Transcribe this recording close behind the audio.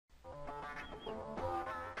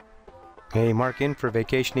Hey, Mark in for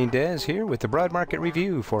Vacationing Des here with the Broad Market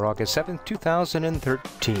Review for August 7th,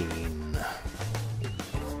 2013.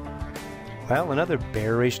 Well, another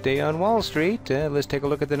bearish day on Wall Street. Let's take a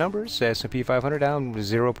look at the numbers. S&P 500 down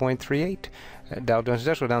 0.38. Dow Jones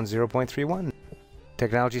Industrial down 0.31.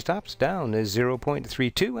 Technology stocks down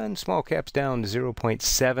 0.32 and small caps down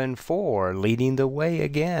 0.74, leading the way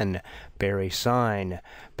again. Bearish sign.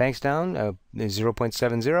 Banks down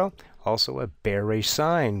 0.70. Also a bearish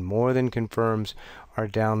sign, more than confirms our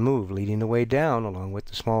down move, leading the way down along with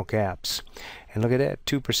the small caps. And look at that,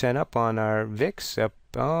 2% up on our VIX, up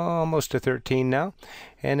almost to 13 now.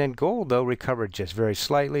 And then gold, though, recovered just very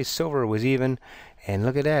slightly. Silver was even. And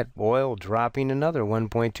look at that, oil dropping another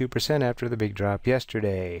 1.2% after the big drop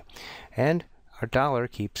yesterday. And our dollar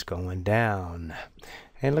keeps going down.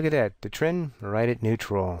 And look at that, the trend right at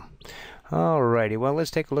neutral. Alrighty, well, let's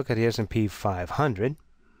take a look at the S&P 500.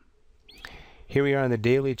 Here we are on the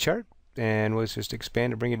daily chart, and let's just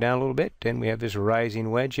expand and bring it down a little bit. And we have this rising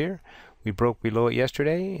wedge here. We broke below it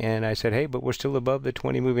yesterday, and I said, hey, but we're still above the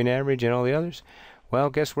 20 moving average and all the others. Well,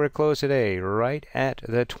 guess where it closed today? Right at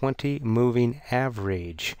the 20 moving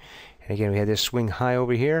average. And again, we had this swing high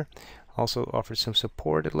over here. Also offered some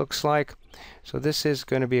support, it looks like. So this is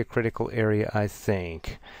going to be a critical area, I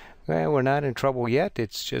think. Well, we're not in trouble yet.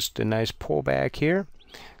 It's just a nice pullback here.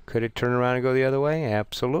 Could it turn around and go the other way?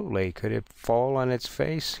 Absolutely. Could it fall on its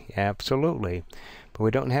face? Absolutely. But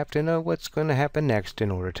we don't have to know what's going to happen next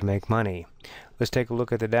in order to make money. Let's take a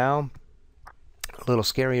look at the Dow. A little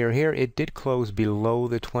scarier here. It did close below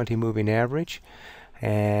the 20 moving average.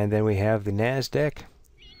 And then we have the NASDAQ.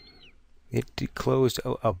 It closed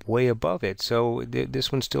up way above it. So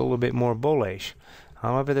this one's still a little bit more bullish.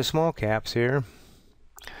 However, the small caps here,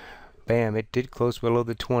 bam, it did close below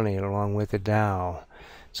the 20 along with the Dow.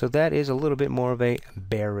 So that is a little bit more of a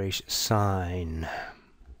bearish sign.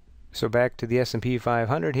 So back to the S&P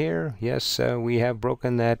 500 here. Yes, we have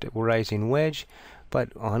broken that rising wedge,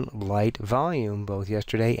 but on light volume both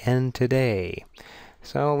yesterday and today.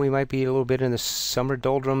 So we might be a little bit in the summer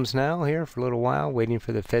doldrums now here for a little while, waiting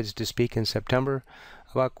for the Feds to speak in September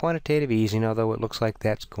about quantitative easing, although it looks like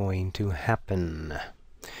that's going to happen.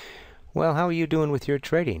 Well, how are you doing with your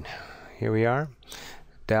trading? Here we are.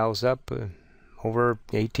 Dow's up over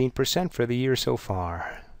 18% for the year so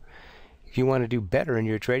far. If you want to do better in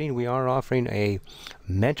your trading, we are offering a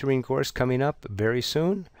mentoring course coming up very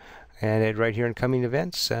soon. And right here in coming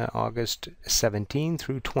events, August 17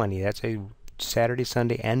 through 20. That's a Saturday,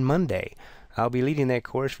 Sunday, and Monday. I'll be leading that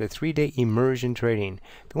course for 3-day immersion trading.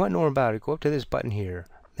 If you want to know more about it, go up to this button here,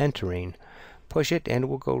 Mentoring. Push it, and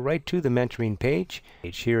we'll go right to the mentoring page.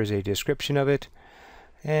 Here is a description of it.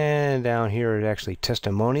 And down here are actually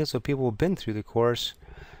testimonials of people who have been through the course.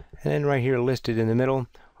 And then right here listed in the middle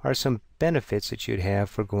are some benefits that you'd have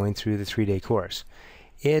for going through the 3-day course.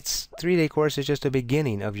 It's 3-day course is just a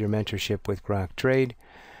beginning of your mentorship with Grok Trade,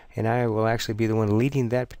 and I will actually be the one leading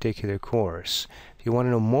that particular course. If you want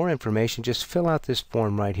to know more information, just fill out this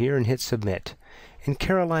form right here and hit submit. And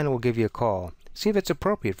Carolina will give you a call. See if it's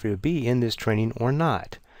appropriate for you to be in this training or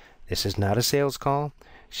not. This is not a sales call.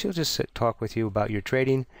 She'll just talk with you about your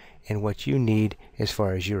trading and what you need as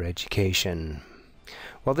far as your education.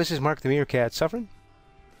 Well, this is Mark the Meerkat Suffering.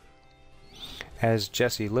 As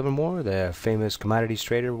Jesse Livermore, the famous commodities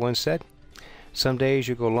trader, once said, some days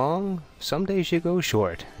you go long, some days you go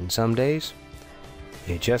short, and some days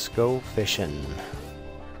you just go fishing.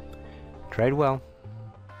 Trade well.